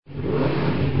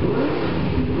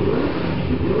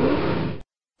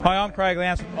Hi, I'm Craig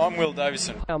Lance. I'm Will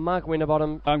Davison. I'm Mark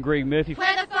Winterbottom. I'm Greg Murphy.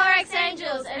 We're the Forex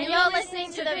Angels, and you're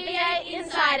listening to the V8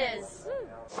 Insiders.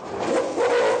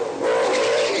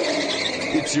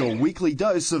 It's your weekly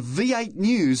dose of V8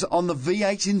 news on the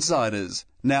V8 Insiders.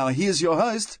 Now here's your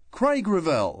host, Craig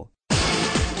Revell.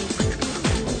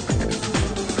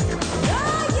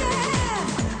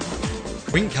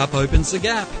 Whincup opens the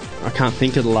gap. I can't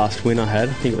think of the last win I had.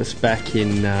 I think it was back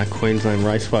in Queensland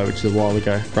Raceway, which is a while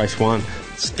ago, race 1.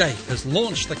 Skate has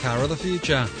launched the car of the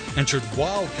future and should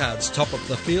wildcards top up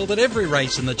the field at every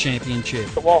race in the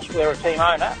championship. Whilst we're a team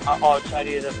owner, I would say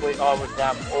to you that I would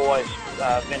always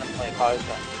vehemently oppose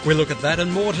that. We look at that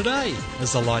and more today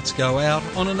as the lights go out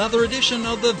on another edition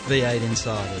of the V8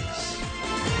 Insiders.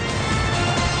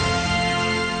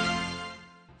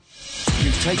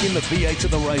 You've taken the V8 to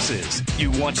the races. You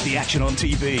watch the action on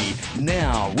TV.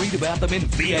 Now read about them in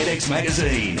V8X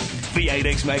Magazine.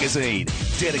 V8X Magazine,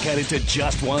 dedicated to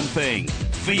just one thing,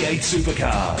 V8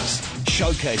 supercars.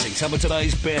 Showcasing some of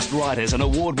today's best writers and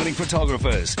award-winning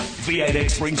photographers,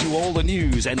 V8X brings you all the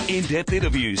news and in-depth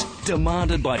interviews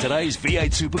demanded by today's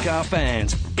V8 supercar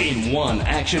fans in one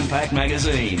action-packed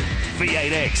magazine.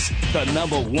 V8X, the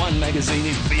 #1 magazine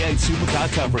in V8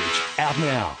 supercar coverage. Out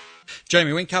now.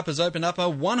 Jamie Whincup has opened up a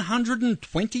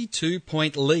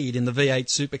 122-point lead in the V8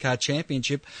 Supercar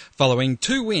Championship following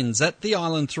 2 wins at the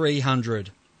Island 300.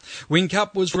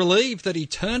 Whincup was relieved that he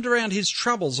turned around his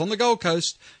troubles on the Gold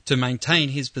Coast to maintain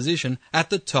his position at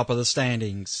the top of the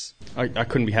standings. I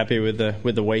couldn't be happier with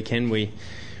the weekend. We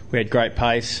had great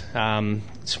pace.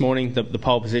 This morning the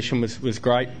pole position was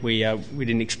great. We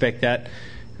didn't expect that,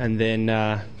 and then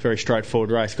very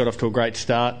straightforward race. Got off to a great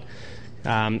start.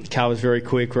 Car was very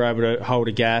quick. We were able to hold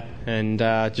a gap and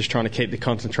just trying to keep the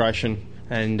concentration.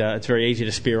 And it's very easy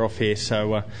to spear off here.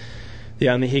 So the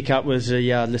only hiccup was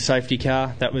the safety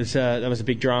car. That was a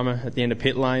big drama at the end of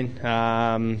pit lane.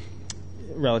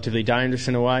 Relatively dangerous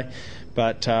in a way,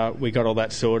 but we got all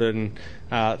that sorted and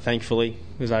thankfully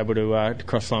was able to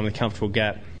cross the line with a comfortable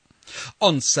gap.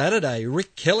 On Saturday,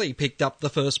 Rick Kelly picked up the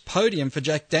first podium for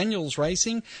Jack Daniels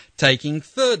Racing, taking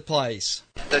 3rd place.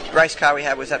 The race car we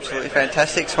had was absolutely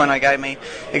fantastic. Swanno gave me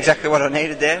exactly what I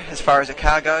needed there as far as the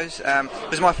car goes. It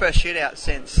was my first shootout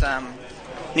since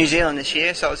New Zealand this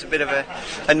year, so it was a bit of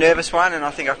a nervous one, and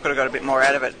I think I could have got a bit more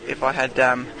out of it if I had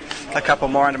a couple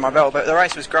more under my belt. But the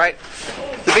race was great.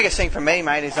 The biggest thing for me,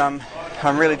 mate, is I'm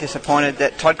really disappointed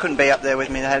that Todd couldn't be up there with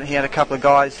me. He had a couple of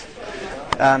guys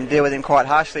deal with him quite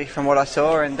harshly from what I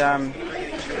saw, and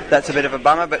that's a bit of a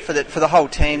bummer. But for the whole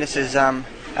team, this is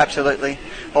absolutely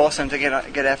awesome to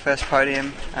get our first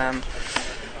podium.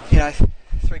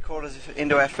 3/4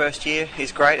 into our first year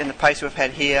is great, and the pace we've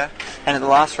had here and in the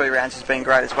last 3 rounds has been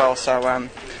great as well. So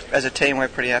as a team, we're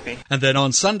pretty happy. And then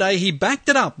on Sunday, he backed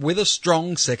it up with a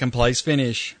strong 2nd place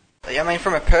finish. I mean,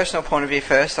 from a personal point of view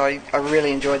first, I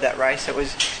really enjoyed that race. It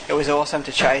was awesome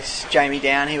to chase Jamie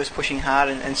down. He was pushing hard,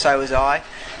 and so was I.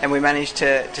 And we managed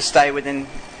to stay within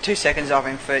 2 seconds of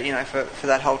him for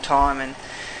that whole time. And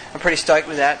I'm pretty stoked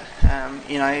with that.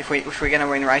 If we're going to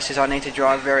win races, I need to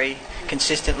drive very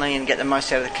consistently and get the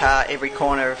most out of the car every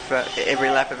corner of every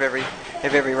lap of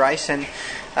every race. And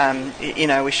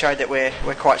we showed that we're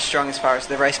quite strong as far as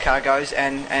the race car goes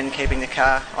and keeping the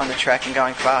car on the track and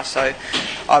going fast. So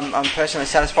I'm personally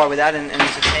satisfied with that, and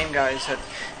as the team goes, it'd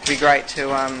be great to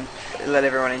let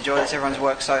everyone enjoy this. Everyone's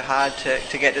worked so hard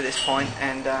to get to this point,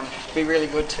 and it'd be really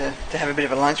good to have a bit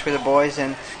of a lunch with the boys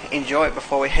and enjoy it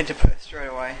before we head to Perth straight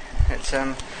away. It's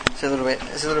a little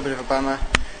bit of a bummer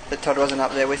that Todd wasn't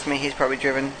up there with me. He's probably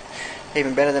driven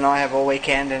even better than I have all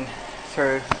weekend, and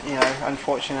through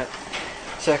unfortunate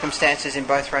circumstances in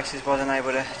both races wasn't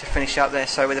able to finish up there.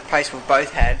 So with the pace we've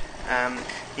both had,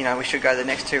 we should go the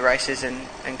next 2 races and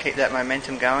keep that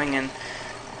momentum going and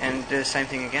do the same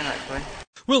thing again, hopefully.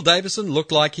 Will Davison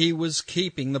looked like he was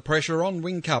keeping the pressure on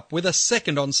Whincup with a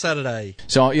 2nd on Saturday.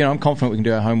 So, I'm confident we can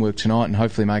do our homework tonight and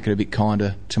hopefully make it a bit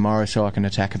kinder tomorrow so I can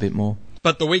attack a bit more.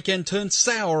 But the weekend turned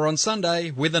sour on Sunday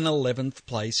with an 11th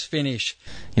place finish.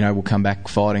 We'll come back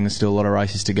fighting. There's still a lot of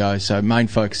races to go. So main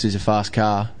focus is a fast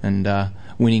car and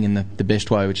winning in the best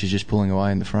way, which is just pulling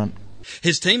away in the front.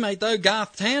 His teammate, though,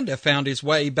 Garth Tander, found his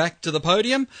way back to the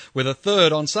podium with a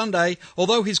 3rd on Sunday,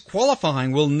 although his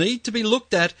qualifying will need to be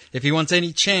looked at if he wants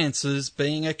any chances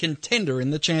being a contender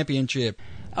in the championship.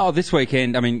 Oh, this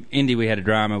weekend, Indy, we had a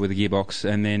drama with the gearbox,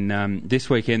 and then this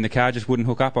weekend the car just wouldn't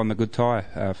hook up on the good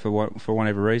tyre for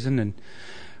whatever reason.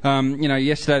 And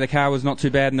yesterday the car was not too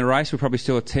bad in the race. We're probably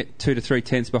still 2 to 3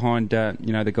 tenths behind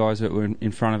the guys that were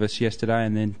in front of us yesterday,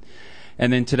 and then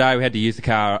And then today we had to use the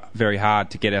car very hard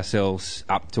to get ourselves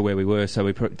up to where we were, so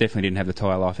we definitely didn't have the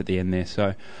tyre life at the end there.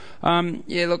 So,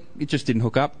 look, it just didn't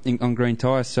hook up on green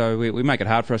tyres, so we make it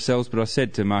hard for ourselves. But I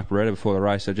said to Mark Beretta before the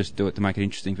race, I'd just do it to make it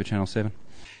interesting for Channel 7.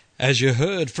 As you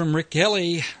heard from Rick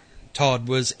Kelly, Todd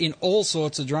was in all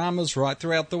sorts of dramas right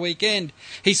throughout the weekend.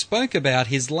 He spoke about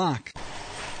his luck.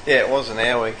 Yeah, it wasn't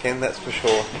our weekend, that's for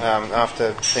sure.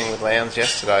 After being with Lowndes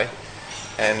yesterday,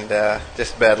 and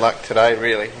just bad luck today,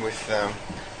 really, with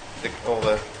all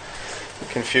the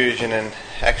confusion and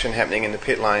action happening in the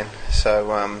pit lane.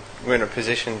 So we're in a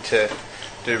position to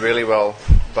do really well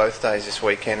both days this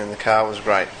weekend, and the car was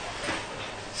great.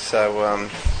 So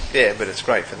but it's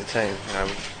great for the team. You know,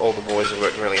 all the boys have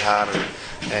worked really hard,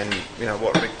 and you know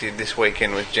what Rick did this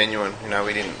weekend was genuine. You know,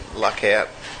 we didn't luck out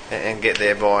and get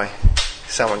there by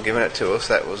someone giving it to us.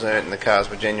 That was earned, and the cars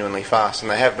were genuinely fast, and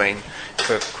they have been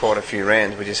for quite a few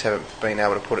rounds. We just haven't been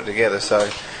able to put it together. So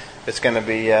it's going to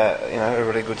be a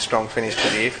really good, strong finish to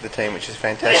the year for the team, which is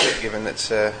fantastic, given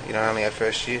it's only our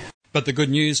first year. But the good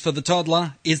news for the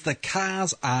toddler is the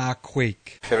cars are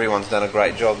quick. Everyone's done a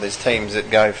great job. There's teams that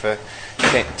go for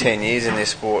 10 years in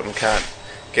this sport and can't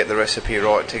get the recipe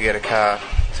right to get a car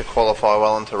to qualify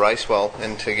well and to race well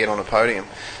and to get on a podium.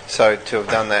 So to have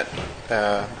done that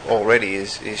already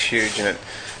is huge, and it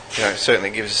certainly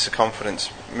gives us the confidence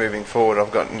moving forward.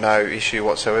 I've got no issue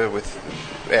whatsoever with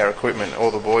our equipment.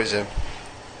 All the boys have,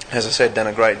 as I said, done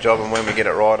a great job, and when we get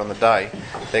it right on the day,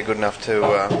 they're good enough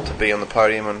to be on the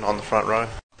podium and on the front row.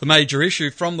 The major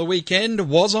issue from the weekend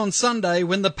was on Sunday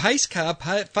when the pace car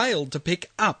failed to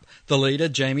pick up the leader,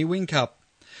 Jamie Whincup.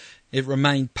 It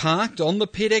remained parked on the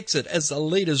pit exit as the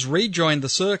leaders rejoined the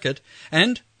circuit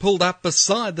and pulled up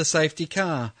beside the safety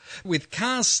car. With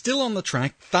cars still on the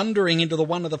track, thundering into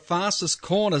one of the fastest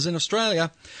corners in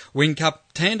Australia, Whincup,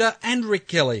 Tander and Rick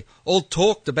Kelly all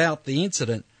talked about the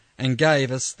incident and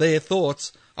gave us their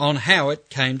thoughts on how it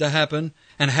came to happen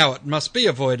and how it must be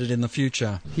avoided in the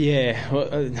future. Yeah,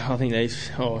 well, I think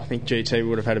GT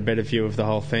would have had a better view of the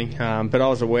whole thing, but I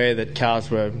was aware that cars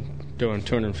were doing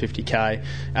 250k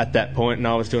at that point, and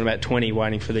I was doing about 20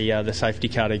 waiting for the safety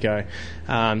car to go. If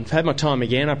I had my time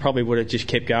again, I probably would have just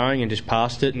kept going and just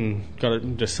passed it and got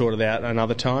it just sorted out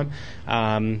another time.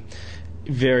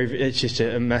 It's just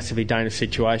a massively dangerous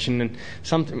situation, and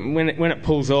when it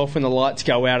pulls off, when the lights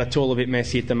go out, it's all a bit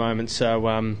messy at the moment.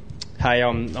 So hey,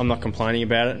 I'm not complaining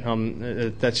about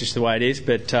it. That's just the way it is.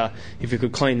 But if we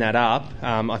could clean that up,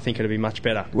 I think it'd be much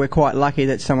better. We're quite lucky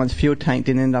that someone's fuel tank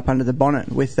didn't end up under the bonnet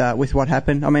with what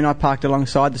happened. I mean, I parked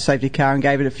alongside the safety car and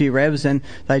gave it a few revs, and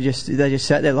they just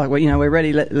sat there like, well, we're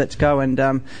ready, let's go,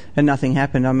 and nothing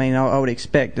happened. I mean, I would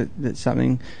expect that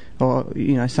something, or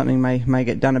something may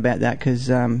get done about that, because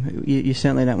you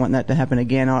certainly don't want that to happen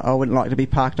again. I wouldn't like to be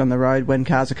parked on the road when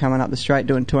cars are coming up the straight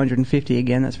doing 250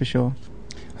 again, that's for sure.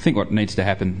 I think what needs to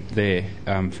happen there,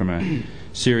 from a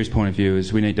series point of view,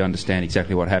 is we need to understand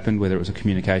exactly what happened, whether it was a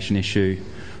communication issue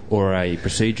or a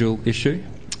procedural issue,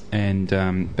 and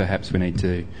perhaps we need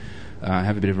to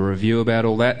have a bit of a review about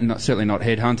all that, and certainly not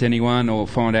headhunt anyone or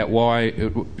find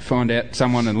out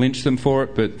someone and lynch them for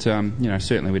it, but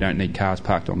certainly we don't need cars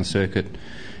parked on the circuit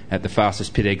at the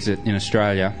fastest pit exit in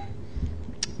Australia,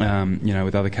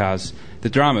 with other cars. The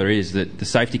drama is that the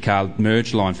safety car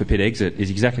merge line for pit exit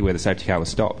is exactly where the safety car was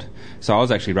stopped. So I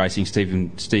was actually racing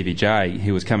Stevie J,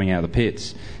 who was coming out of the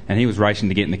pits, and he was racing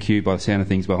to get in the queue by the sound of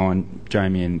things behind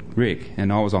Jamie and Rick,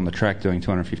 and I was on the track doing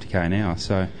 250k an hour.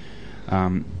 So,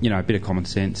 a bit of common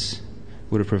sense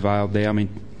would have prevailed there. I mean,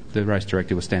 the race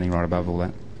director was standing right above all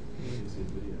that.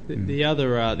 The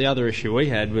other issue we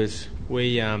had was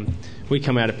we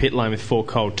come out of pit lane with 4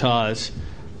 cold tyres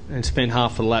and spent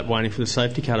half a lap waiting for the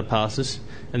safety car to pass us,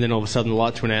 and then all of a sudden the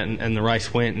lights went out and the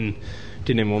race went and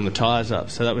didn't even warm the tyres up,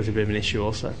 so that was a bit of an issue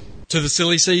also. To the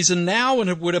silly season now, and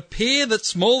it would appear that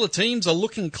smaller teams are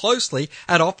looking closely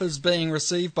at offers being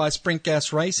received by Sprint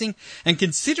Gas Racing and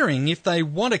considering if they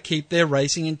want to keep their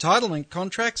racing entitlement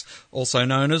contracts, also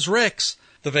known as RECs.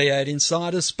 The V8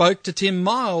 Insider spoke to Tim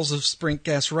Miles of Sprint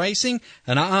Gas Racing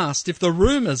and asked if the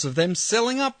rumours of them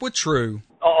selling up were true.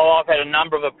 I've had a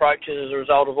number of approaches as a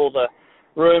result of all the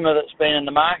rumour that's been in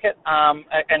the market,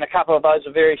 and a couple of those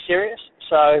are very serious.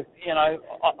 So,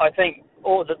 I think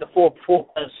all the 4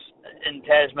 performers in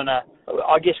Tasman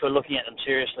I guess we're looking at them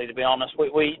seriously, to be honest.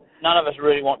 We none of us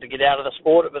really want to get out of the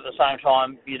sport, but at the same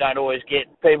time, you don't always get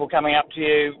people coming up to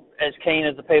you as keen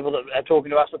as the people that are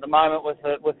talking to us at the moment with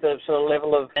the sort of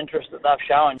level of interest that they've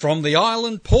shown. From the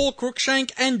island, Paul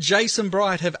Cruikshank and Jason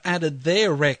Bright have added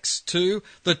their RECs to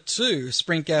the 2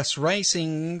 Sprint Gas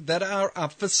Racing that are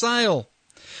up for sale.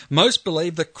 Most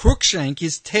believe that Cruikshank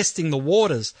is testing the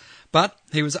waters, but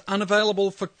he was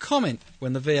unavailable for comment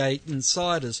when the V8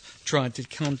 Insiders tried to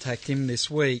contact him this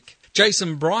week.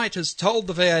 Jason Bright has told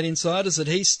the V8 Insiders that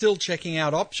he's still checking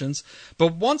out options,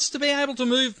 but wants to be able to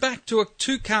move back to a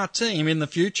two-car team in the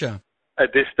future.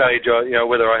 At this stage,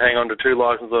 whether I hang on to two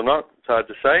licenses or not, it's hard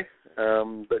to say.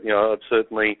 But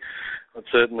I'd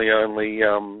certainly only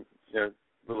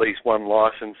release one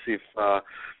license if I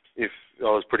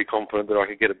was pretty confident that I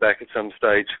could get it back at some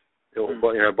stage, or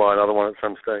buy another one at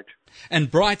some stage.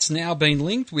 And Bright's now been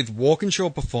linked with Walkinshaw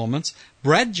Performance,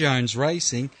 Brad Jones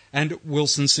Racing and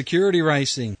Wilson Security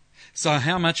Racing. So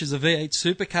how much is a V8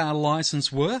 supercar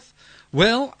licence worth?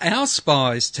 Well, our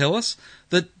spies tell us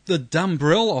that the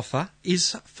Dumbrell offer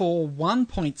is for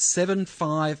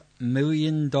 $1.75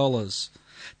 million.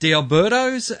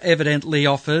 D'Alberto's evidently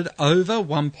offered over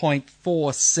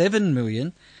 $1.47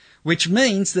 million, which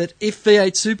means that if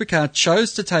V8 Supercar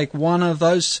chose to take one of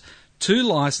those two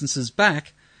licences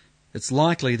back, it's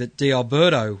likely that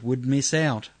D'Alberto would miss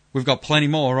out. We've got plenty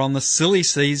more on the silly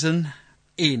season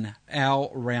in our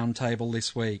roundtable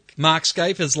this week. Mark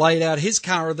Skaife has laid out his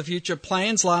Car of the Future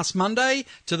plans last Monday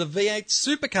to the V8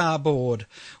 Supercar board,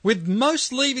 with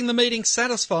most leaving the meeting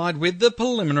satisfied with the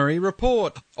preliminary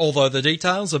report, although the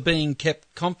details are being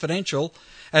kept confidential,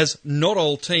 as not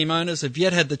all team owners have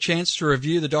yet had the chance to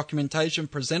review the documentation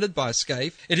presented by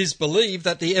Skaife. It is believed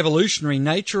that the evolutionary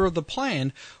nature of the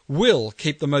plan will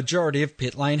keep the majority of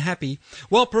pit lane happy,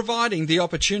 while providing the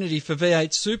opportunity for V8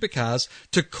 supercars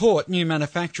to court new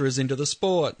manufacturers into the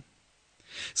sport.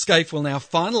 Skaife will now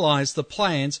finalise the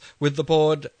plans, with the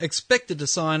board expected to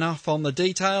sign off on the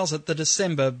details at the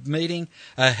December meeting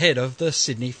ahead of the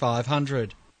Sydney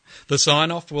 500. The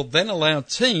sign-off will then allow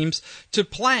teams to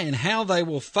plan how they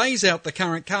will phase out the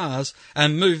current cars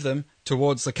and move them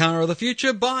towards the car of the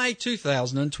future by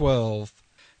 2012.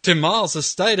 Tim Miles has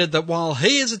stated that while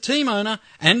he is a team owner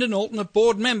and an alternate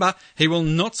board member, he will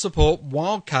not support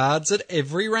wildcards at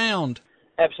every round.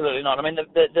 Absolutely not. I mean,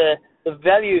 the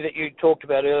value that you talked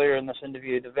about earlier in this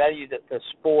interview, the value that the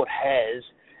sport has,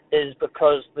 is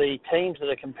because the teams that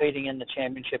are competing in the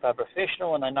championship are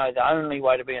professional and they know the only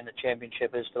way to be in the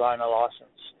championship is to own a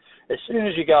licence. As soon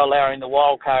as you go allowing the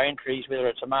wild car entries, whether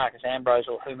it's a Marcus Ambrose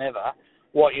or whomever,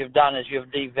 what you've done is you've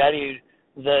devalued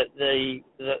the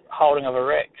holding of a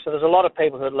wreck. So there's a lot of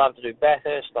people who would love to do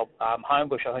Bathurst,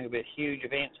 Homebush. I think would be a huge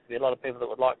event. There'd be a lot of people that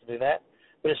would like to do that.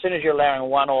 But as soon as you're allowing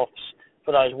one-offs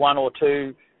for those one or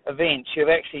two events, you've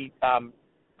actually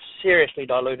seriously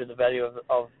diluted the value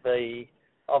of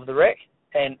the wreck,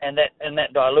 and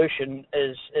that dilution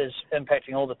is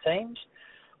impacting all the teams.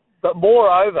 But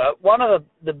moreover, one of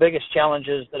the biggest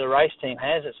challenges that a race team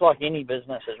has, it's like any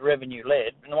business, is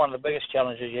revenue-led, and one of the biggest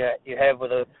challenges you have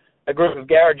with a group of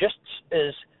garagists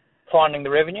is finding the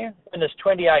revenue. When there's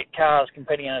 28 cars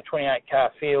competing in a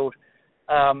 28-car field,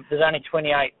 there's only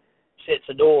 28 sets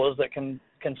of doors that can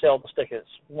sell the stickers.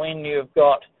 When you've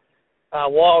got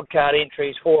wildcard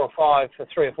entries, 4 or 5 for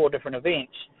 3 or 4 different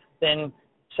events, then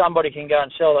somebody can go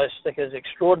and sell those stickers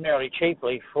extraordinarily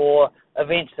cheaply for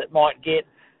events that might get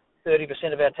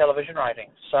 30% of our television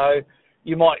ratings. So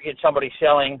you might get somebody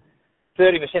selling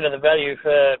 30% of the value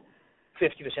for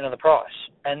 50% of the price,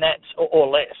 and that's or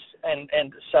less.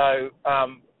 And so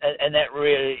that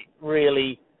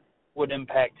really would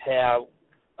impact how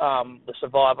the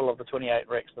survival of the 28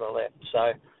 wrecks that are left.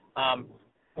 So I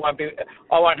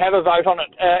won't have a vote on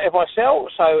it if I sell,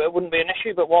 so it wouldn't be an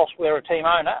issue. But whilst we're a team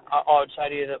owner, I would say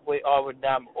to you that I would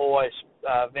always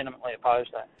vehemently oppose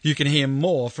that. You can hear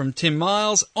more from Tim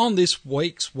Miles on this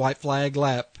week's White Flag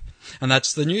Lap. And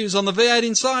that's the news on the V8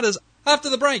 Insiders. After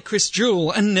the break, Chris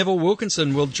Jewell and Neville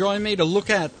Wilkinson will join me to look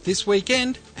at this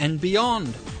weekend and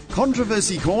beyond.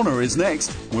 Controversy Corner is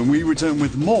next when we return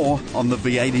with more on the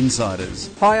V8 Insiders.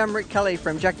 Hi, I'm Rick Kelly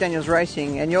from Jack Daniels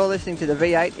Racing, and you're listening to the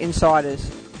V8 Insiders.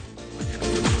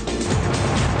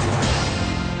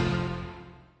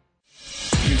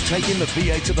 You've taken the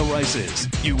V8 to the races.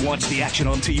 You watch the action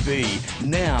on TV.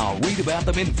 Now read about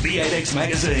them in V8X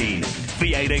Magazine.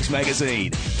 V8X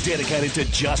Magazine, dedicated to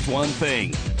just one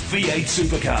thing, V8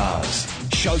 supercars.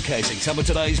 Showcasing some of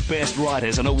today's best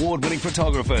writers and award-winning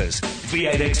photographers,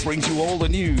 V8X brings you all the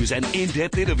news and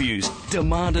in-depth interviews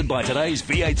demanded by today's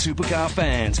V8 supercar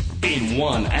fans in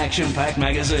one action-packed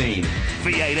magazine.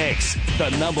 V8X, the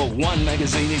 #1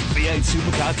 magazine in V8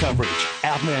 supercar coverage.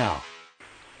 Out now.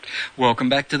 Welcome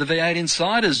back to the V8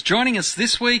 Insiders. Joining us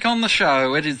this week on the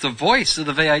show, it is the voice of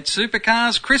the V8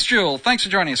 supercars, Chris Jewell. Thanks for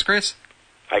joining us, Chris.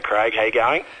 Hey Craig, how you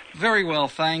going? Very well,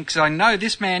 thanks. I know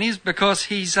this man is because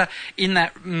he's in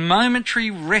that momentary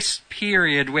rest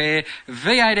period where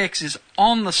V8X is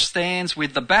on the stands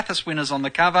with the Bathurst winners on the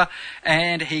cover,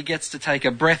 and he gets to take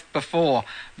a breath before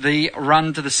the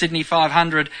run to the Sydney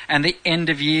 500 and the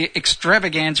end-of-year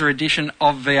extravaganza edition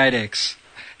of V8X.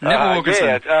 Neville Wilkinson.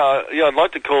 I'd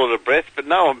like to call it a breath, but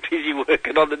no, I'm busy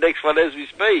working on the next one as we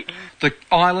speak. The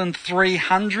Island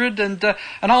 300, and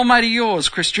an old mate of yours,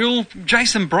 Chris Jewell,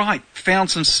 Jason Bright,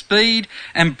 found some speed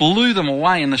and blew them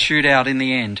away in the shootout in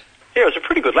the end. Yeah, it was a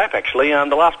pretty good lap, actually.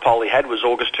 The last pole he had was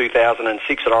August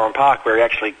 2006 at Oran Park, where he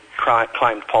actually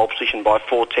claimed pole position by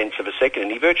 0.4 of a second,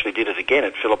 and he virtually did it again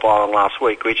at Phillip Island last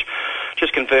week, which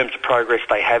just confirms the progress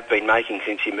they have been making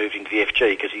since he moved into the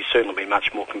FG, because he's certainly been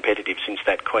much more competitive since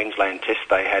that Queensland test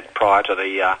they had prior to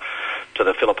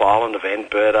the Phillip Island event.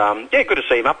 But yeah, good to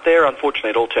see him up there. Unfortunately,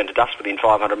 it all turned to dust within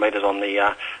 500 metres on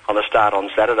the start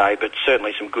on Saturday, but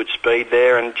certainly some good speed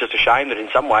there, and just a shame that in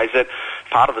some ways that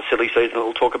part of the silly season that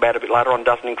we'll talk about a bit later on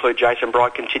doesn't include Jason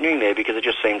Bright continuing there, because it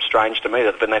just seems strange to me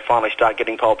that when they finally start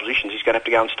getting pole positions, he's going to have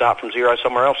to go and start from zero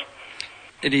somewhere else.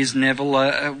 It is,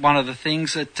 Neville, one of the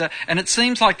things that, and it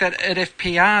seems like that at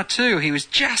FPR too, he was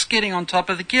just getting on top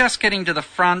of just getting to the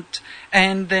front,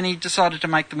 and then he decided to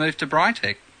make the move to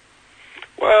Brightech.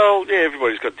 Well, yeah,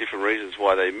 everybody's got different reasons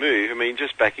why they move. I mean,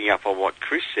 just backing up on what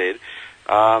Chris said,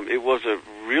 it was a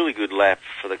really good lap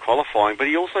for the qualifying, but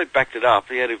he also backed it up.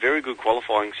 He had a very good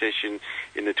qualifying session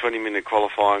in the 20-minute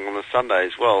qualifying on the Sunday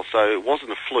as well, so it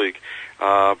wasn't a fluke.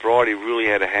 Bridie really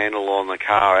had a handle on the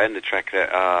car and the track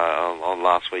on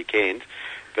last weekend.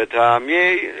 But, yeah,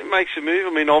 it makes a move.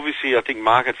 I mean, obviously, I think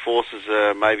market forces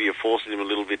maybe are forcing him a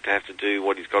little bit to have to do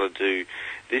what he's got to do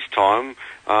this time.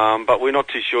 But we're not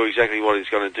too sure exactly what he's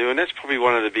going to do, and that's probably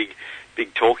one of the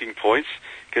big talking points,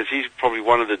 because he's probably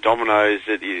one of the dominoes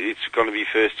that it's going to be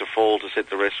first to fall to set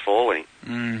the rest falling.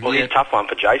 Well, he's a tough one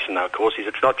for Jason, though, of course.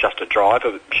 It's not just a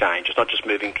driver change. It's not just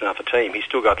moving to another team. He's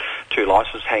still got 2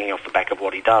 licenses hanging off the back of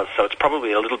what he does, so it's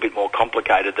probably a little bit more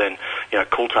complicated than,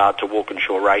 Coulthard to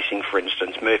Walkinshaw Racing, for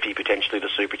instance, Murphy potentially to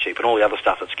Supercheap, and all the other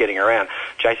stuff that's getting around.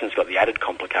 Jason's got the added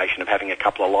complication of having a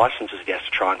couple of licenses he has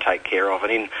to try and take care of,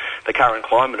 and in the current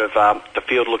climate of the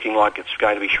field looking like it's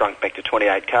going to be shrunk back to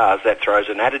 28 cars, that throws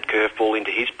an added curveball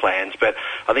into his plans. But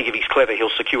I think if he's clever,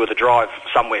 he'll secure the drive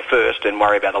somewhere first and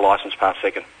worry about the licence part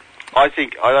second. I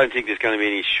don't think there's going to be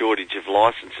any shortage of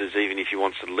licences, even if he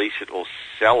wants to lease it or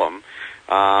sell them.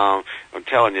 I'm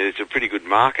telling you, it's a pretty good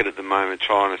market at the moment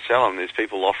trying to sell them. There's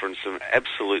people offering some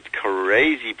absolute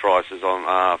crazy prices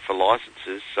on for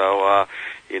licences. So,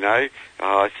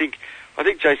 I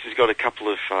think Jason's got a couple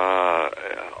of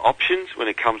options when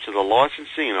it comes to the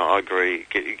licensing, and I agree.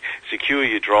 Secure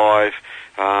your drive,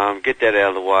 get that out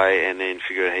of the way, and then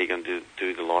figure out how you're going to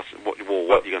do the license. What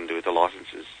you're going to do with the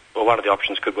licenses. Well, one of the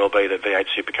options could well be that V8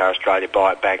 Supercar Australia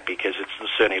buy it back, because it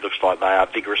certainly looks like they are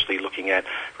vigorously looking at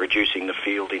reducing the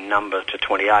field in number to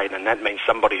 28, and that means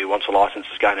somebody who wants a licence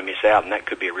is going to miss out, and that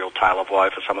could be a real tale of woe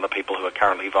for some of the people who are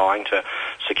currently vying to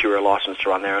secure a licence to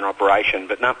run their own operation.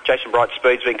 But no, Jason Bright's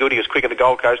speed's been good. He was quick at the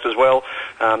Gold Coast as well.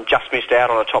 Just missed out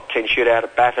on a top 10 shootout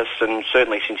at Bathurst, and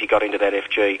certainly since he got into that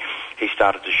FG, he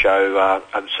started to show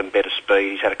some better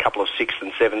speed. He's had a couple of 6th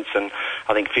and 7ths, and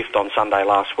I think 5th on Sunday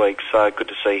last week, so good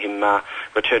to see him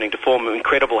returning to form.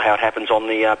 Incredible how it happens on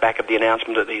the back of the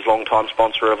announcement that his long-time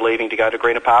sponsor of leaving to go to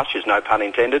greener pastures, no pun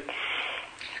intended.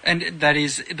 And that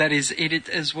is it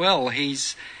as well.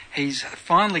 He's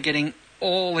finally getting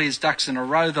all his ducks in a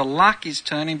row. The luck is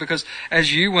turning, because,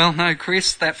 as you well know,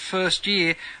 Chris, that first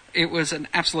year it was an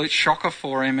absolute shocker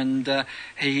for him, and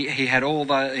he had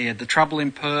the trouble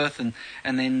in Perth, and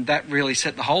then that really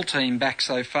set the whole team back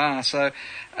so far. So,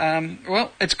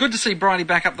 well, it's good to see Bridie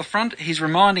back up the front. He's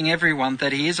reminding everyone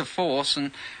that he is a force,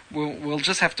 and we'll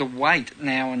just have to wait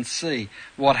now and see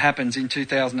what happens in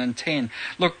 2010.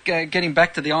 Look, getting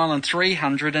back to the Island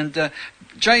 300, and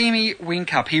Jamie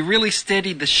Whincup, he really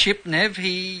steadied the ship, Nev.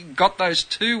 He got those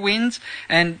 2 wins,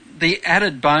 and the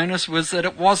added bonus was that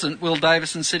it wasn't Will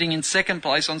Davison sitting in second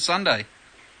place on Sunday.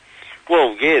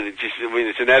 Well, yeah,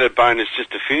 it's an added bonus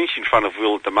just to finish in front of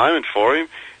Will at the moment for him,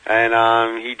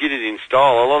 and he did it in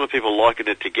style. A lot of people liken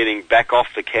it to getting back off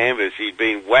the canvas. He'd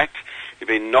been whacked, he'd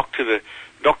been knocked to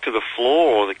the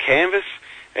floor or the canvas,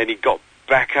 and he got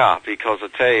back up, because I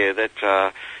tell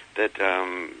you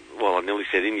well, I nearly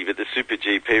said Indy, but the Super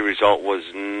GP result was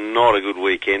not a good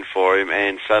weekend for him,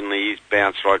 and suddenly he's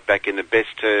bounced right back in the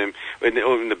best term, in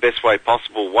the best way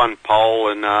possible. 1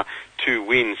 pole and 2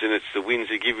 wins, and it's the wins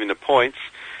that give him the points.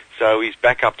 So he's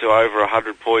back up to over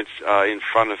 100 points in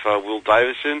front of Will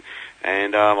Davison,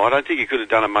 And I don't think he could have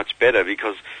done it much better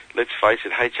because, let's face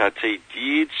it, HRT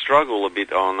did struggle a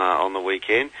bit on the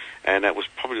weekend, and that was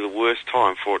probably the worst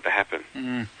time for it to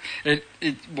happen.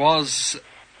 It was.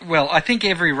 Well, I think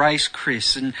every race,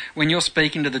 Chris, and when you're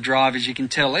speaking to the drivers, you can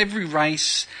tell every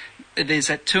race there's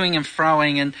that toing and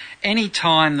froing, and any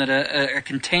time that a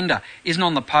contender isn't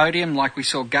on the podium, like we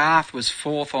saw Garth was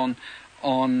fourth on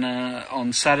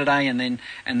Saturday, and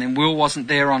then Will wasn't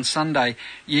there on Sunday.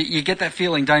 You get that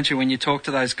feeling, don't you, when you talk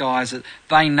to those guys that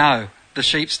they know the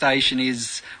sheep station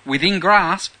is within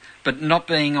grasp, but not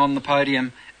being on the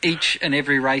podium each and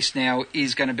every race now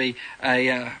is going to be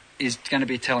a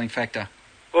telling factor.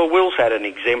 Well, Will's had an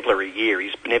exemplary year.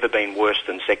 He's never been worse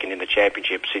than second in the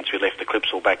championship since we left the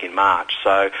Clipsal back in March.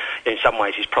 So in some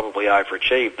ways he's probably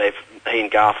overachieved. He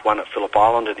and Garth won at Phillip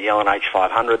Island at the LNH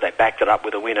 500. They backed it up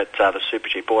with a win at the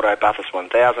Supercheap Auto Bathurst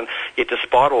 1000. Yet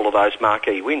despite all of those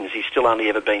marquee wins, he's still only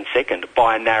ever been second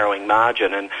by a narrowing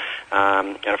margin. And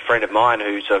a friend of mine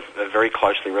who's very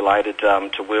closely related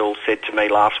to Will said to me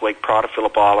last week prior to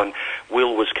Phillip Island,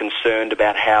 Will was concerned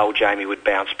about how Jamie would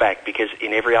bounce back, because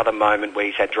in every other moment where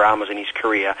he's had dramas in his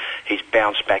career, he's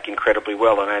bounced back incredibly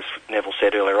well. And as Neville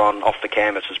said earlier on, off the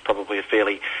canvas is probably a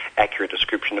fairly accurate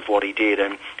description of what he did.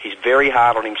 And he's very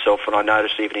hard on himself, and I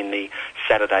noticed even in the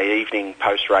Saturday evening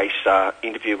post-race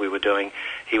interview we were doing,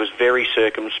 he was very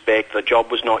circumspect. The job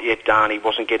was not yet done. He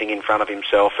wasn't getting in front of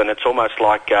himself, and it's almost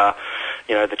like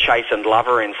the chastened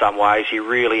lover in some ways. He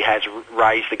really has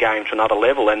raised the game to another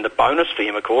level, and the bonus for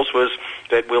him, of course, was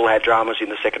that Will had dramas in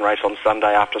the second race on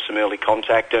Sunday after some early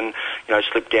contact and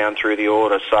slipped down through the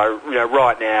order. So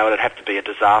right now it'd have to be a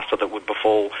disaster that would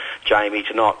befall Jamie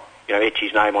to not etch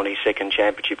his name on his second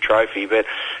championship trophy. But,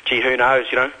 gee, who knows?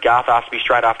 Garth asked me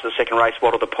straight after the second race,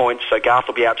 what are the points? So Garth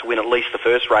will be out to win at least the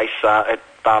first race at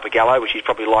Barbagallo, which he's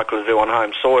probably likely to do on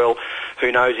home soil.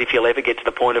 Who knows if he'll ever get to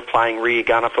the point of playing rear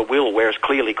gunner for Will, whereas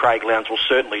clearly Craig Lowndes will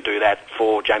certainly do that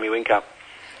for Jamie Whincup.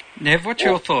 Nev, what's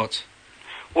your thoughts?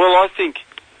 Well, I think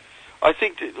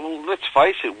that, let's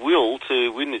face it, Will,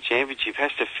 to win the championship,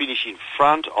 has to finish in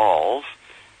front of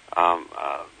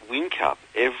Whincup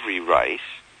every race.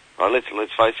 Right,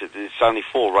 let's face it, there's only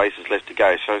 4 races left to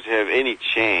go, so to have any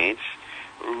chance,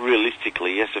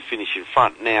 realistically, he has to finish in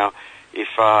front. Now,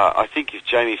 I think if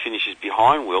Jamie finishes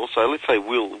behind Will, so let's say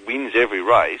Will wins every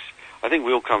race, I think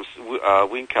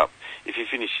Whincup, if he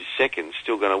finishes second,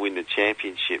 still going to win the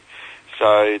championship.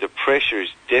 So the pressure is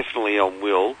definitely on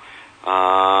Will.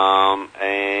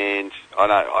 And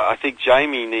I think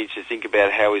Jamie needs to think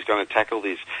about how he's going to tackle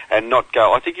this and not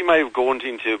go. I think he may have gone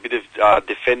into a bit of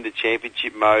defend the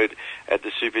championship mode at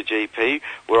the Super GP,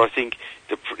 where I think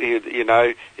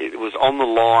it was on the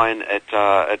line at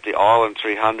the Island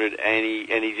 300,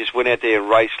 and he just went out there and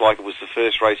raced like it was the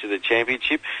first race of the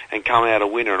championship and come out a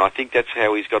winner. And I think that's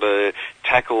how he's got to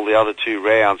tackle the other 2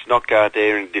 rounds, not go out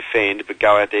there and defend, but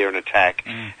go out there and attack.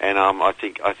 And I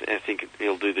think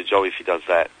he'll do the job if he does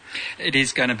that. It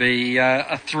is going to be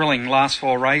a thrilling last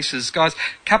 4 races. Guys,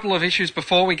 a couple of issues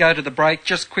before we go to the break,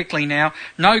 just quickly now.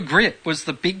 No grip was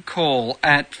the big call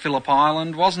at Phillip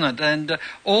Island, wasn't it? And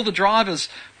all the drivers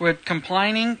were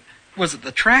complaining. Was it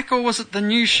the track or was it the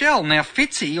new shell? Now,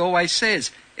 Fitzy always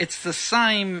says it's the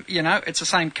same, it's the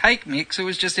same cake mix. It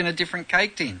was just in a different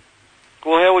cake tin.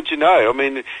 Well, how would you know? I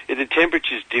mean, the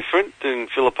temperature's different than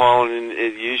Phillip Island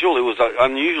as usual. It was an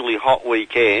unusually hot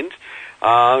weekend.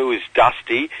 It was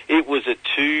dusty. It was a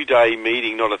 2-day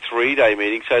meeting, not a 3-day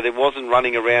meeting, so there wasn't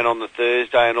running around on the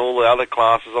Thursday and all the other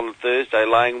classes on the Thursday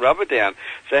laying rubber down.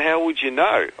 So how would you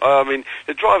know? I mean,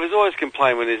 the drivers always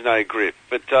complain when there's no grip,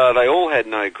 but they all had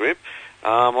no grip.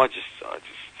 I just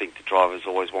think the drivers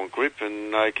always want grip,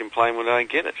 and they complain when they don't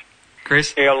get it.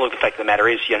 Chris? Yeah, look, the fact of the matter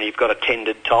is, you've got a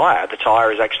tended tyre. The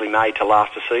tyre is actually made to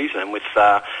last a season, and with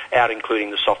out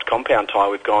including the soft compound tyre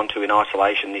we've gone to in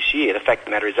isolation this year, the fact of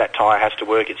the matter is that tyre has to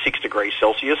work at 6 degrees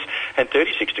Celsius and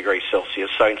 36 degrees Celsius.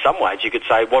 So in some ways you could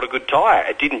say, what a good tyre.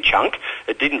 It didn't chunk,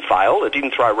 it didn't fail, it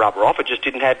didn't throw rubber off, it just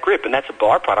didn't have grip, and that's a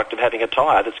byproduct of having a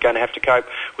tyre that's going to have to cope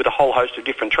with a whole host of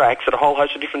different tracks at a whole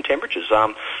host of different temperatures.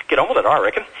 Get on with it, I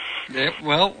reckon. Yeah,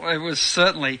 well, it was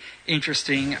certainly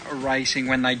interesting racing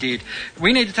when they did.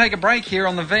 We need to take a break here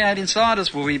on the V8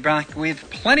 Insiders. We'll be back with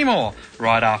plenty more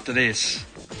right after this.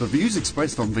 The views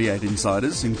expressed on V8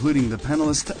 Insiders, including the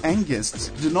panellists and guests,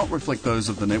 do not reflect those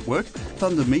of the network,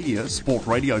 Thunder Media,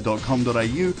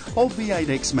 sportradio.com.au or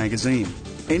V8X Magazine.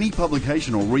 Any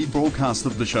publication or rebroadcast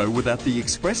of the show without the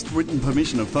expressed written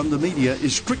permission of Thunder Media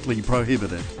is strictly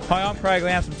prohibited. Hi, I'm Craig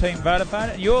Lowndes from Team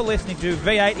Vodafone, and you're listening to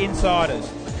V8 Insiders.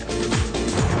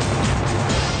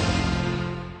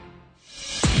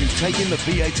 take in the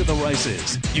V8s of the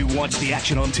races. You watch the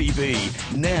action on TV.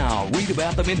 Now read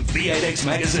about them in V8X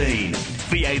Magazine.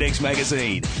 V8X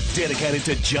Magazine, dedicated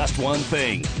to just one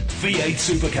thing, V8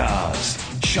 supercars.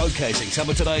 Showcasing some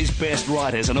of today's best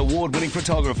writers and award-winning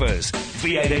photographers,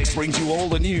 V8X brings you all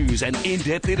the news and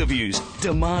in-depth interviews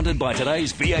demanded by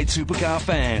today's V8 supercar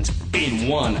fans in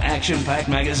one action-packed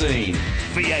magazine.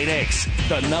 V8X,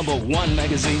 the #1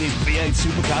 magazine in V8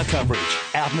 supercar coverage.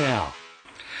 Out now.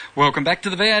 Welcome back to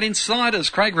the V8 Insiders.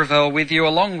 Craig Revell with you,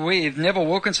 along with Neville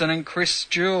Wilkinson and Chris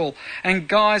Jewell. And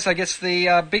guys, I guess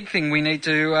the big thing we need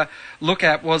to look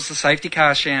at was the safety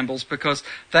car shambles, because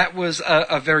that was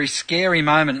a very scary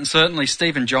moment, and certainly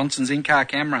Stephen Johnson's in-car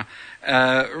camera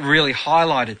really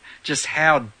highlighted just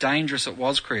how dangerous it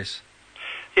was, Chris.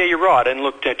 Yeah, you're right. And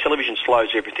look, television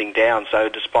slows everything down. So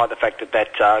despite the fact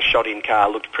that shot-in car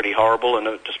looked pretty horrible, and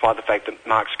despite the fact that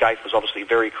Mark Skaife was obviously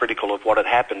very critical of what had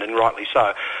happened, and rightly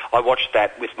so, I watched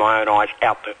that with my own eyes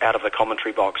out of the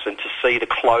commentary box, and to see the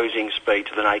closing speed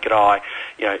to the naked eye,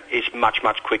 is much,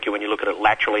 much quicker when you look at it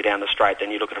laterally down the straight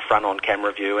than you look at a front-on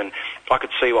camera view. And I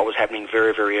could see what was happening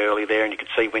very, very early there, and you could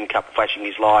see Whincup flashing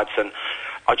his lights, and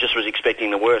I just was expecting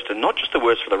the worst, and not just the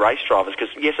worst for the race drivers, because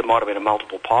yes, it might have been a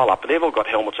multiple pile-up, but they've all got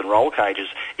helmets and roll cages.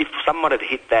 If someone had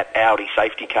hit that Audi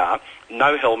safety car,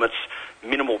 no helmets,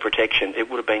 minimal protection,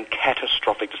 it would have been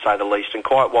catastrophic to say the least, and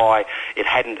quite why it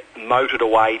hadn't motored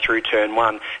away through turn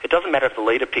 1. It doesn't matter if the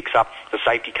leader picks up the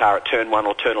safety car at turn 1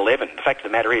 or turn 11. The fact of the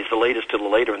matter is the leader's still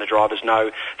the leader, and the drivers know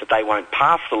that they won't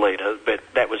pass the leader, but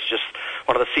that was just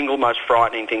one of the single most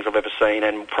frightening things I've ever seen,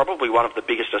 and probably one of the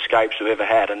biggest escapes we've ever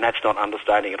had, and that's not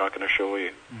understating it, I can assure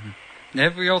you. Mm-hmm.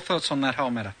 Nev, your thoughts on that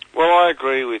whole matter? Well, I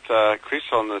agree with Chris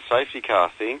on the safety car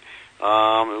thing.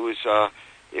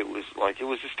 It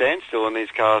was a standstill, and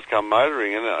these cars come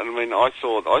motoring. And I mean, I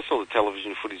saw the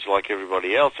television footage like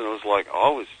everybody else, and it was like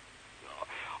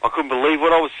I couldn't believe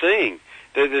what I was seeing.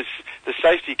 The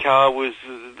safety car was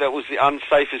the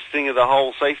unsafest thing of the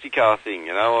whole safety car thing.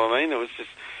 You know what I mean?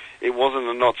 It wasn't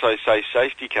a not so safe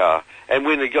safety car. And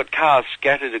when they got cars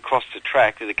scattered across the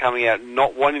track that are coming out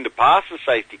not wanting to pass the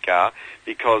safety car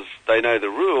because they know the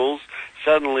rules,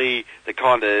 suddenly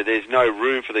there's no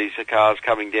room for these cars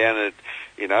coming down at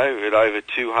over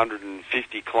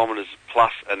 250 kilometres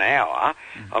plus an hour.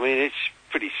 I mean, it's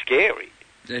pretty scary.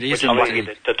 It is.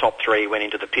 The top three went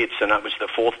into the pits, and it was the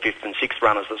fourth, fifth, and sixth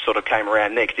runners that sort of came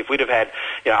around next. If we'd have had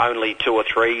only 4 or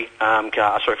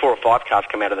 5 cars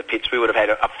come out of the pits, we would have had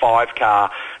a 5-car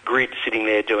grid sitting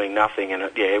there doing nothing, and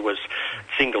it was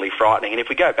singly frightening. And if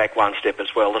we go back one step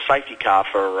as well, the safety car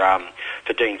for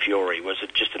Dean Fury was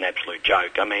just an absolute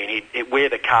joke. I mean, where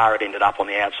the car had ended up on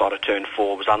the outside of turn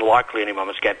 4 was unlikely anyone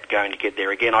was going to get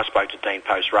there again. I spoke to Dean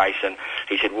post-race, and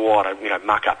he said, well, what a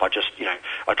muck up. I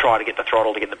tried to get the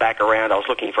throttle to get the back around. I was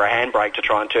looking for a handbrake to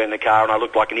try and turn the car, and I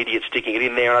looked like an idiot sticking it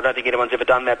in there, and I don't think anyone's ever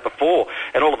done that before.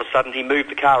 And all of a sudden he moved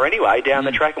the car anyway down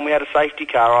the track, and we had a safety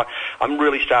car. I'm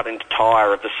really starting to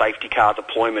tire of the safety car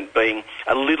deployment being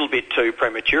a little bit too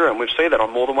premature, and we've seen that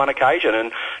on more than one occasion.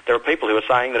 And there are people who are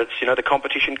saying that it's the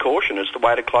competition caution is the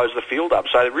way to close the field up.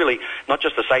 So really, not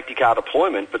just the safety car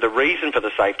deployment, but the reason for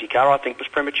the safety car, I think, was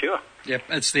premature. Yep,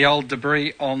 it's the old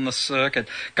debris on the circuit.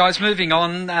 Guys, moving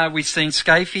on, we've seen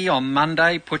Skaife on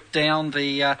Monday put down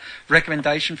the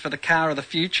recommendation for the car of the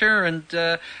future, and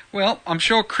I'm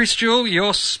sure, Chris Jewell,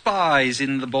 your spies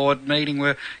in the board meeting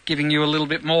were giving you a little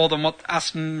bit more than what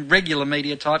us regular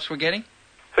media types were getting.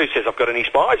 Who says I've got any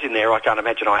spies in there? I can't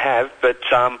imagine I have. But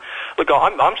look,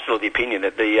 I'm still of the opinion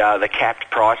that the capped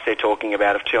price they're talking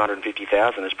about of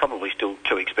 $250,000 is probably still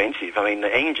too expensive. I mean,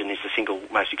 the engine is the single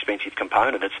most expensive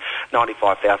component. It's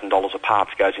 $95,000 a part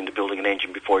that goes into building an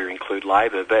engine before you include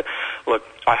labour. But look,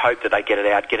 I hope that they get it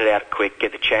out quick,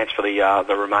 get the chance for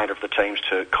the remainder of the teams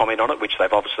to comment on it, which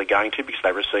they've obviously going to, because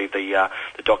they received the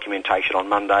documentation on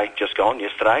Monday, just gone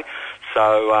yesterday.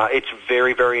 So it's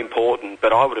very, very important.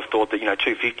 But I would have thought that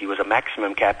 $250 was a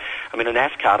maximum cap. I mean, a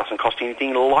NASCAR doesn't cost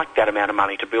anything like that amount of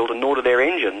money to build, and nor do their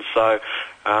engines. So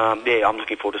I'm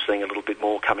looking forward to seeing a little bit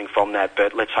more coming from that.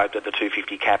 But let's hope that the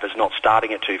 250 cap is not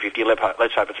starting at 250.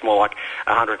 Let's hope it's more like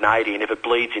 180, and if it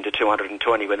bleeds into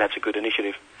 220, then that's a good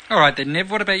initiative. All right then, Nev.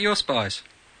 What about your spies?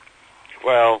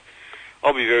 Well,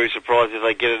 I'll be very surprised if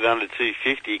they get it under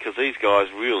 250, because these guys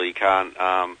really can't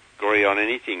agree on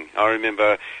anything. I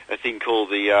remember a thing called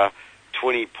the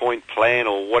 20-point plan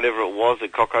or whatever it was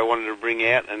that Coco wanted to bring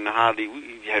out, and hardly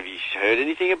have you heard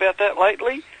anything about that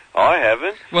lately? I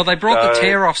haven't. Well, they brought the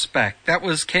tear-offs back. That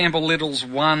was Campbell Little's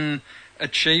one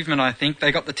achievement, I think.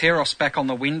 They got the tear-offs back on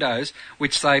the windows,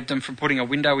 which saved them from putting a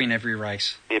window in every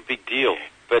race. Yeah, big deal.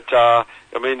 But, I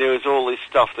mean, there was all this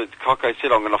stuff that Coco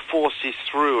said, I'm going to force this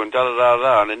through and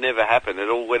da-da-da-da, and it never happened. It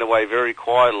all went away very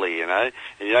quietly, you know,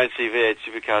 and you don't see V8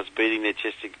 Supercars beating their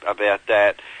chest about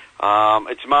that.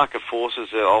 It's market forces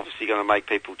that are obviously going to make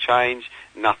people change,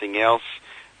 nothing else.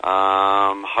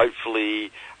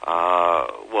 Hopefully,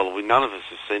 none of us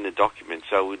have seen the document,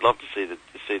 so we'd love to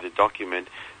see the document,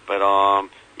 but,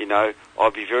 you know,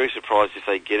 I'd be very surprised if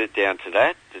they get it down to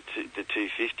that, the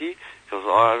 250, because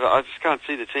I just can't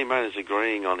see the team owners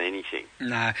agreeing on anything.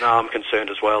 No, I'm concerned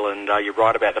as well, and you're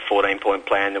right about the 14-point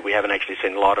plan that we haven't actually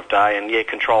seen the light of day, and yeah,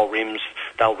 control rims,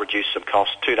 they'll reduce some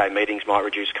costs, 2-day meetings might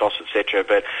reduce costs, etc.,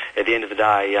 but at the end of the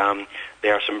day,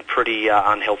 there are some pretty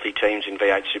unhealthy teams in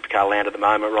V8 Supercar land at the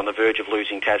moment. We're on the verge of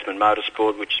losing Tasman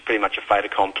Motorsport, which is pretty much a fait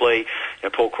accompli. You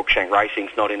know, Paul Cruikshank Racing's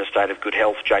not in a state of good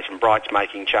health. Jason Bright's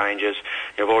making changes.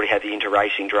 You know, we've already had the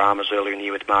inter-racing dramas earlier in the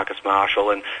year with Marcus Marshall,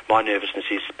 and my nervousness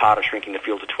is part of shrinking the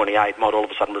field to 28 might all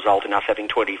of a sudden result in us having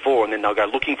 24, and then they'll go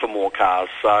looking for more cars.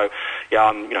 So,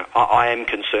 yeah, I am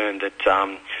concerned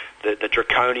that the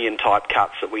draconian type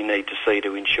cuts that we need to see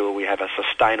to ensure we have a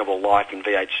sustainable life in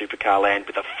V8 Supercar land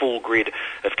with a full grid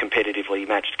of competitively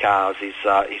matched cars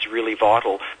is really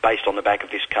vital based on the back of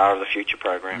this Car of the Future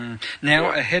program. Now,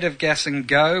 ahead of Gas and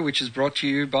Go, which is brought to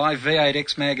you by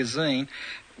V8X Magazine,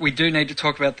 we do need to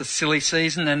talk about the silly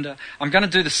season, and I'm going to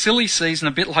do the silly season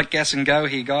a bit like Gas and Go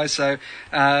here, guys, so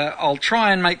I'll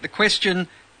try and make the question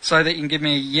so that you can give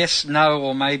me yes, no,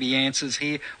 or maybe answers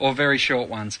here, or very short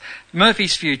ones.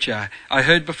 Murphy's Future. I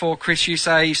heard before, Chris, you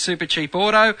say super cheap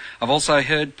auto. I've also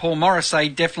heard Paul Morris say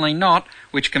definitely not,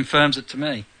 which confirms it to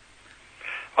me.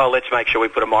 Well, let's make sure we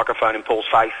put a microphone in Paul's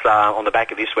face on the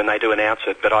back of this when they do announce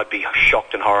it, but I'd be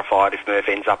shocked and horrified if Murph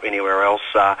ends up anywhere else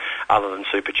other than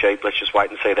super cheap. Let's just wait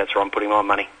and see. That's where I'm putting my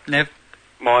money. Nev?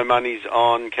 My money's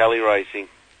on Kelly Racing.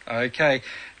 Okay.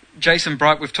 Jason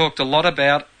Bright, we've talked a lot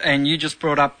about, and you just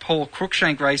brought up Paul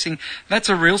Cruikshank Racing. That's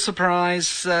a real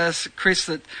surprise, Chris,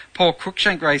 that Paul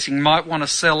Cruikshank Racing might want to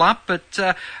sell up, but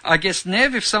I guess,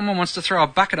 Nev, if someone wants to throw a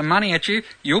bucket of money at you,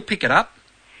 you'll pick it up.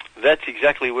 That's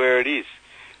exactly where it is.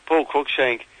 Paul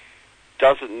Cruikshank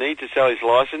doesn't need to sell his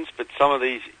licence, but some of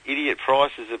these idiot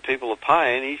prices that people are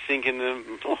paying, he's thinking,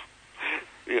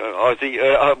 I'd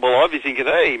be thinking,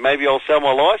 hey, maybe I'll sell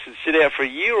my licence, sit out for a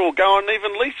year, or go and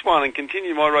even lease one and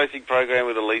continue my racing program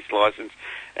with a lease licence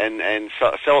and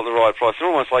sell at the right price. They're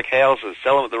almost like houses.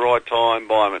 Sell them at the right time,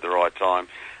 buy them at the right time.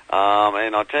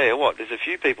 And I tell you what, there's a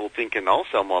few people thinking I'll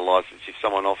sell my licence if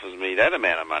someone offers me that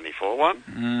amount of money for one.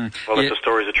 Well, if the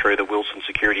stories are true that Wilson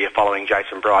Security are following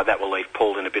Jason Bright, that will leave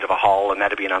Paul in a bit of a hole, and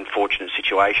that'd be an unfortunate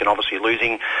situation. Obviously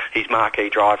losing his marquee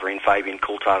driver in Fabian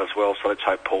Coulthard as well, so let's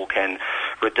hope Paul can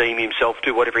redeem himself,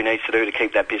 do whatever he needs to do to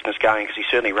keep that business going, because he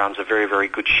certainly runs a very, very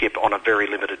good ship on a very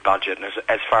limited budget. And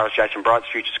as far as Jason Bright's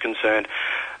future is concerned,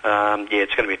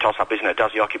 it's going to be a toss-up, isn't it?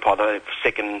 Does he occupy the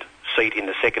second seat in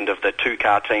the second of the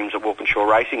two-car teams at Walkinshaw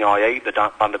Racing, i.e. the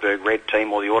Bundaberg Red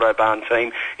team or the Autobahn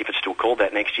team, if it's still called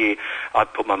that next year?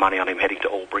 I'd put my money on him heading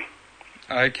to Albury.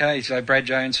 Okay, so Brad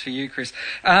Jones for you, Chris.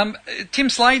 Tim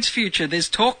Slade's future, there's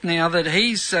talk now that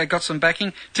he's got some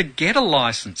backing to get a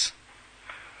licence.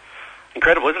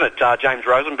 Incredible, isn't it? James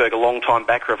Rosenberg, a long-time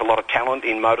backer of a lot of talent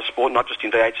in motorsport, not just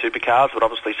in V8 Supercars, but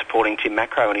obviously supporting Tim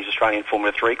Macro and his Australian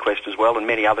Formula 3 quest as well, and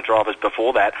many other drivers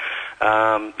before that.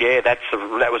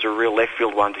 That was a real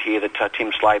left-field one to hear that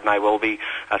Tim Slade may well be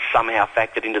somehow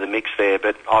factored into the mix there,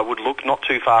 but I would look not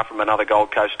too far from another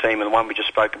Gold Coast team, and the one we just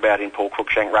spoke about in Paul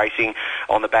Cruikshank Racing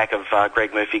on the back of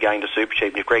Greg Murphy going to Super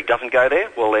Cheap. And if Greg doesn't go there,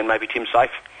 well, then maybe Tim's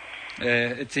safe.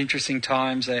 It's interesting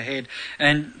times ahead.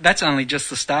 And that's only just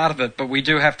the start of it, but we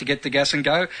do have to get to Gas and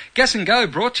Go. Gas and Go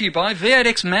brought to you by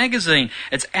V8X Magazine.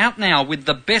 It's out now with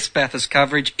the best Bathurst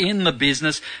coverage in the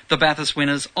business. The Bathurst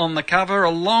winners on the cover,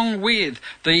 along with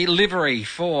the livery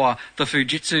for the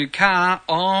Fujitsu car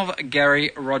of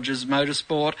Gary Rogers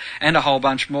Motorsport and a whole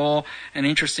bunch more. An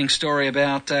interesting story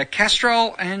about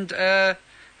Castrol and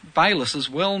Bayliss as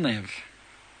well, Nev.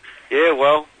 Yeah,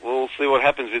 well, we'll see what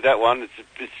happens with that one.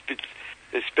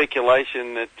 There's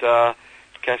speculation that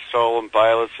Castrol and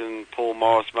Bayliss and Paul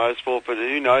Morris Motorsport, but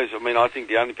who knows? I mean, I think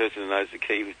the only person who knows the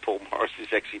key with Paul Morris is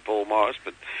actually Paul Morris,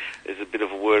 but there's a bit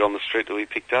of a word on the street that we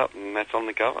picked up, and that's on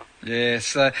the cover.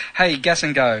 Yes. Hey, Gas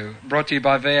and Go, brought to you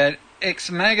by V8X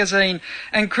Magazine.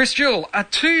 And Chris Jewell, are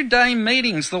 2-day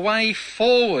meetings the way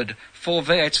forward for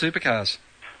V8 Supercars?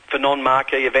 For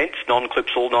non-marquee events,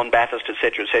 non-Clipsal, non-Bathurst,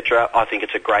 etc., I think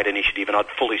it's a great initiative and I'd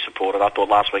fully support it. I thought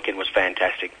last weekend was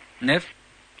fantastic. Nev?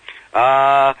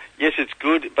 Yes, it's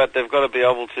good, but they've got to be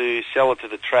able to sell it to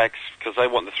the tracks because they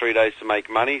want the 3 days to make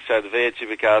money, so the V8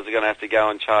 Supercars are going to have to go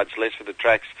and charge less for the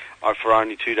tracks for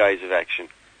only 2 days of action.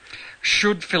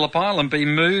 Should Phillip Island be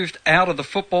moved out of the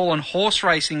football and horse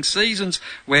racing seasons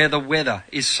where the weather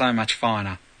is so much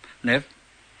finer? Nev?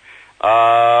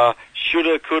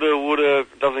 Shoulda, coulda, woulda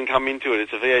doesn't come into it.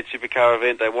 It's a V8 Supercar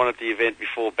event. They wanted the event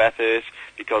before Bathurst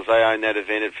because they own that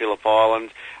event at Phillip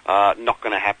Island. Not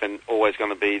going to happen. Always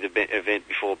going to be the event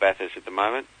before Bathurst at the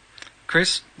moment.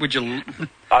 Chris, would you...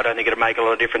 I don't think it'd make a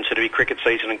lot of difference. It'd be cricket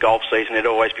season and golf season. It'd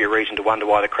always be a reason to wonder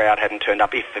why the crowd hadn't turned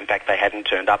up, if in fact they hadn't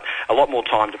turned up. A lot more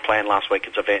time to plan last week's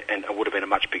event, and it would have been a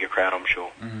much bigger crowd, I'm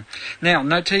sure. Mm-hmm. Now,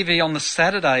 no TV on the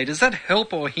Saturday. Does that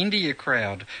help or hinder your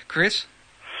crowd? Chris?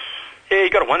 Yeah,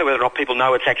 you've got to wonder whether or not people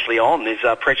know it's actually on. There's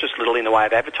precious little in the way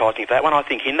of advertising for that one. I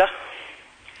think hinder.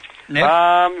 Nev?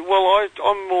 Well,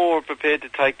 I'm more prepared to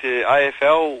take the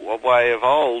AFL way of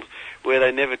old, where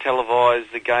they never televised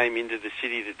the game into the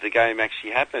city that the game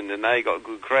actually happened, and they got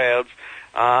good crowds.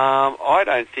 I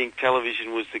don't think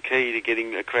television was the key to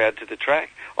getting a crowd to the track.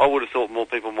 I would have thought more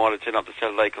people might have turned up to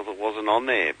Saturday because it wasn't on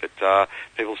there, but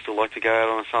people still like to go out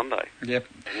on a Sunday. Yep.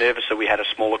 Nervous that we had a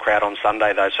smaller crowd on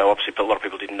Sunday, though, so obviously a lot of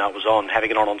people didn't know it was on.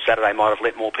 Having it on Saturday might have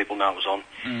let more people know it was on.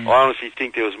 I honestly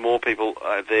think there was more people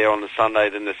there on the Sunday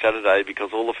than the Saturday,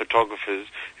 because all the photographers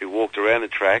who walked around the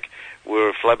track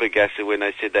were flabbergasted when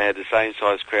they said they had the same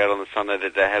size crowd on the Sunday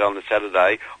that they had on the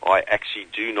Saturday. I actually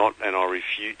do not, and I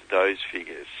refute those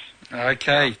figures.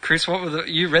 Okay, Chris, what were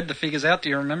you read the figures out? Do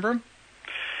you remember them?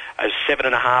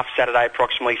 7.5 Saturday,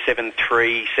 approximately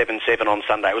 7.3, 7.7 on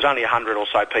Sunday. It was only 100 or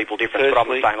so people difference, but I'm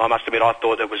the same. I must admit, I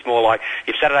thought it was more like,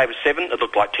 if Saturday was 7, it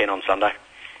looked like 10 on Sunday.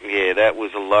 Yeah, that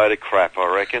was a load of crap, I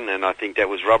reckon, and I think that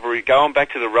was rubbery. Going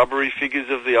back to the rubbery figures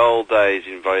of the old days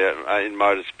in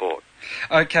motorsport.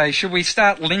 Okay, should we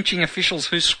start lynching officials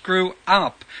who screw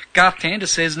up? Garth Tander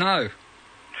says no.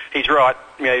 He's right.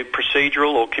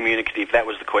 Procedural or communicative, that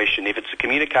was the question. If it's a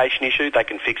communication issue, they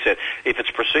can fix it. If it's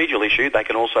a procedural issue, they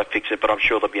can also fix it, but I'm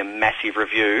sure there'll be a massive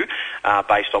review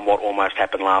based on what almost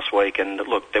happened last week. And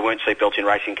look, there weren't seatbelts in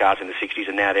racing cars in the 60s,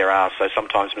 and now there are, so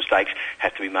sometimes mistakes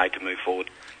have to be made to move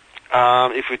forward.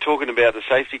 If we're talking about the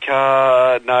safety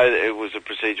car, no, it was a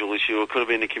procedural issue. It could have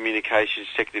been a communications,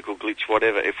 technical glitch,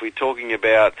 whatever. If we're talking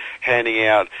about handing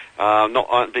out,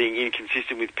 not being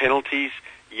inconsistent with penalties,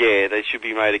 yeah, they should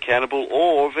be made accountable,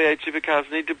 or V8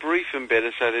 Supercars need to brief them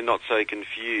better so they're not so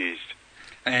confused.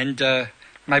 And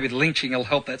maybe the lynching will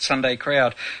help that Sunday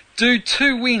crowd. Do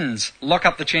 2 wins lock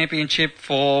up the championship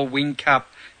for Wing Cup,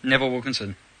 Neville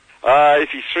Wilkinson? If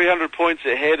he's 300 points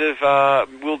ahead of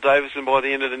Will Davison by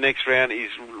the end of the next round,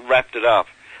 he's wrapped it up.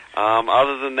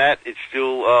 Other than that, it's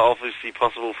still obviously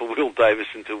possible for Will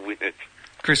Davison to win it.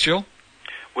 Chris Jewell?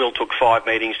 Will took 5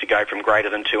 meetings to go from greater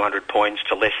than 200 points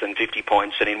to less than 50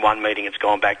 points, and in one meeting it's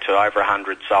gone back to over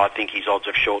 100, so I think his odds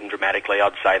have shortened dramatically.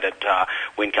 I'd say that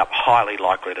Win Cup highly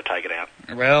likely to take it out.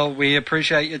 Well, we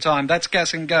appreciate your time. That's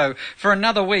Gas and Go for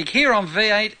another week here on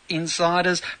V8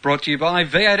 Insiders, brought to you by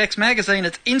V8X Magazine.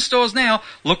 It's in stores now.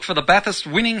 Look for the Bathurst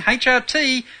winning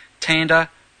HRT Tander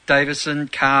Davison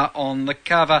car on the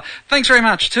cover. Thanks very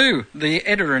much to the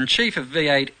editor-in-chief of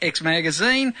V8X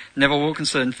Magazine, Neville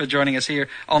Wilkinson, for joining us here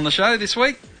on the show this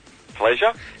week.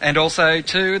 Pleasure. And also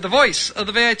to the voice of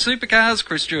the V8 Supercars,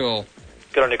 Chris Jewell.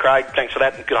 Good on you, Craig. Thanks for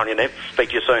that. And good on you, Nev. Speak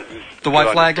to you soon. The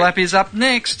White Flag Lap is up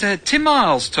next. Tim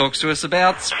Miles talks to us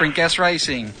about sprint gas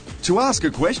racing. To ask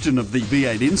a question of the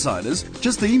V8 Insiders,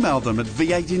 just email them at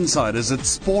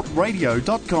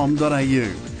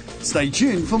v8insiders@sportradio.com.au. Stay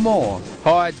tuned for more.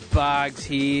 Hi, it's Bugs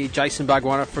here, Jason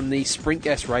Bugwunner from the Sprint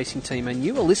Gas Racing team, and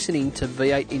you are listening to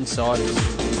V8 Insiders.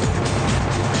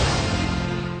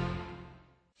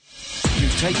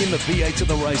 You've taken the V8 to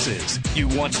the races. You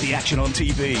watch the action on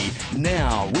TV.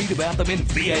 Now read about them in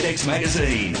V8X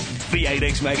Magazine.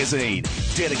 V8X Magazine,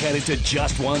 dedicated to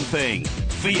just one thing,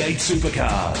 V8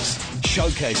 Supercars.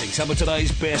 Showcasing some of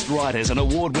today's best writers and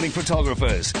award-winning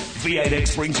photographers,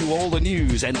 V8X brings you all the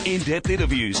news and in-depth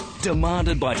interviews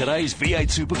demanded by today's V8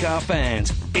 Supercar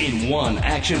fans in one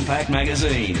action-packed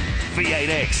magazine.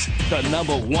 V8X, the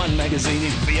 #1 magazine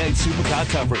in V8 Supercar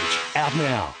coverage. Out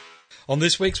now. On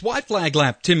this week's White Flag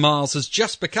Lap, Tim Miles has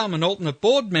just become an alternate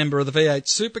board member of the V8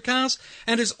 Supercars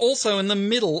and is also in the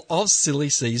middle of silly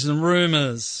season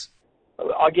rumours.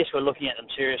 I guess we're looking at them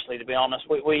seriously, to be honest.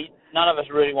 We none of us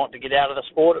really want to get out of the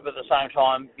sport, but at the same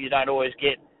time, you don't always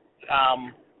get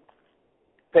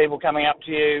people coming up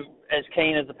to you as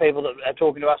keen as the people that are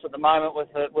talking to us at the moment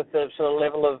with the sort of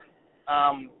level of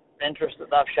interest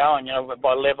that they've shown.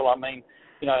 By level, I mean,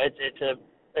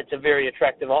 it's a very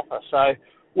attractive offer. So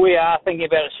we are thinking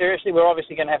about it seriously. We're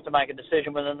obviously going to have to make a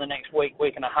decision within the next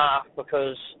week and a half,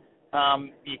 because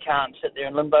you can't sit there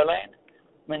in limbo land.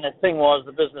 I mean, the thing was,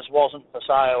 the business wasn't for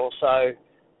sale, so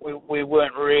we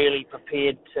weren't really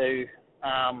prepared to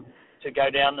go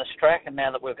down this track. And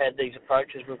now that we've had these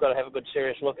approaches, we've got to have a good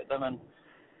serious look at them and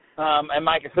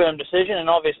make a firm decision. And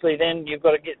obviously then you've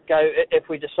got to go, if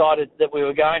we decided that we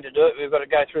were going to do it, we've got to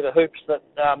go through the hoops that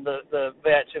the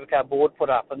V8 Supercar board put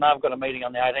up, and they've got a meeting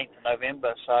on the 18th of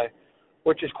November, so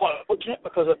which is quite unfortunate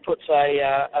because it puts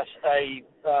a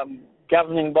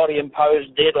governing body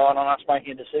imposed deadline on us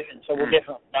making a decision. So we'll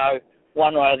definitely know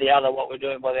one way or the other what we're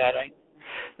doing by the 18th.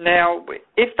 Now,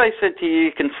 if they said to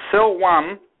you can sell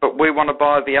one, but we want to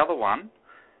buy the other one,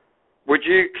 would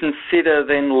you consider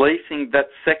then leasing that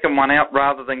second one out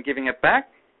rather than giving it back?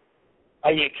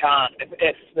 You can't.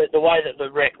 If the way that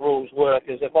the REC rules work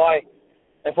is if I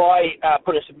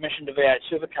put a submission to V8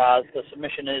 Supercars, the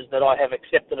submission is that I have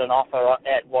accepted an offer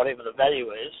at whatever the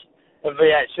value is. If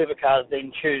V8 Supercars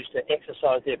then choose to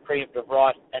exercise their preemptive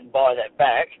right and buy that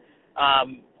back,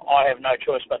 I have no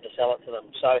choice but to sell it to them.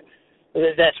 So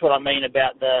that's what I mean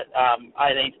about the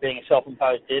 18th being a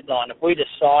self-imposed deadline. If we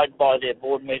decide by their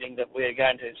board meeting that we're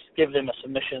going to give them a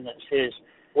submission that says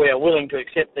we are willing to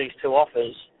accept these two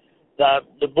offers,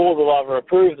 the board will either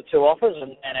approve the two offers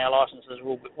and our licences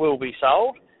will be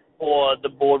sold, or the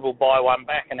board will buy one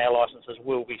back and our licences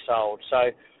will be sold.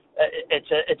 So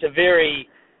it's a very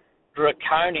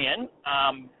draconian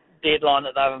deadline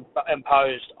that they've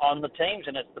imposed on the teams,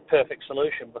 and it's the perfect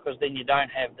solution because then you don't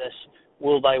have this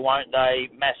will they, won't they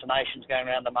machinations going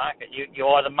around the market. You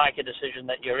either make a decision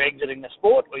that you're exiting the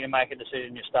sport or you make a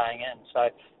decision you're staying in.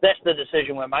 So that's the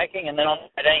decision we're making, and then on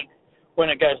the 18th, when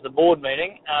it goes to the board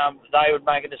meeting, they would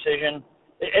make a decision.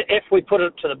 If we put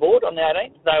it to the board on the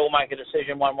 18th, they will make a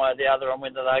decision one way or the other on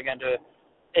whether they're going to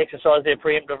exercise their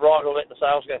preemptive right or let the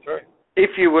sales go through.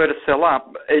 If you were to sell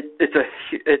up, it's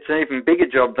an even bigger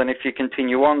job than if you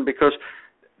continue on because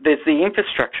there's the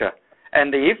infrastructure.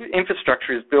 And the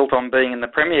infrastructure is built on being in the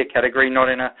premier category, not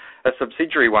in a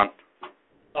subsidiary one.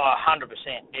 100%,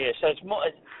 yeah. So it's more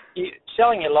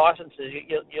selling your licences.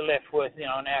 You're left with, in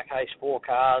our case, 4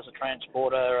 cars, a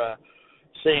transporter, a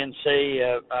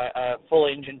CNC, a full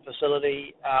engine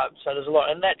facility. So there's a lot,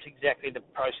 and that's exactly the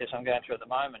process I'm going through at the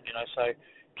moment. So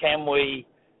can we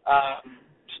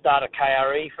start a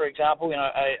KRE, for example?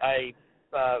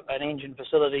 An engine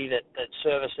facility that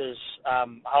services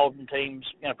Holden teams,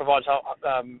 provides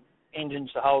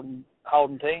engines to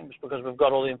Holden teams because we've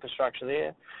got all the infrastructure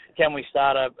there. Can we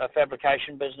start a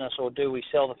fabrication business, or do we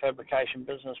sell the fabrication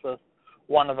business with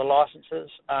one of the licenses?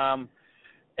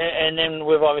 And then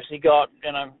we've obviously got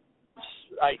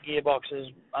 8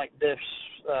 gearboxes, 8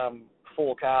 diffs,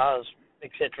 4 cars,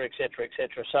 etc., etc.,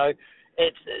 etc. So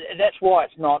that's why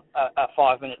it's not a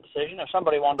 5-minute decision. If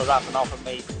somebody wandered up and offered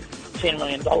me $10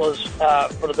 million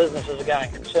for the business as a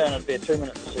going concern, it'd be a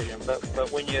 2-minute decision.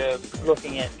 But when you're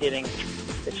looking at getting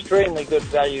extremely good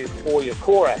value for your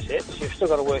core assets, you've still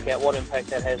got to work out what impact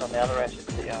that has on the other assets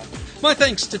that you own. My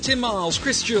thanks to Tim Miles,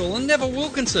 Chris Jewell and Neville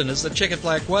Wilkinson as the checkered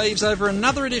flag waves over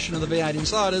another edition of the V8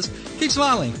 Insiders. Keep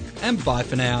smiling and bye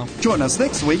for now. Join us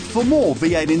next week for more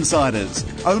V8 Insiders,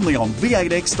 only on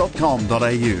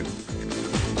v8x.com.au.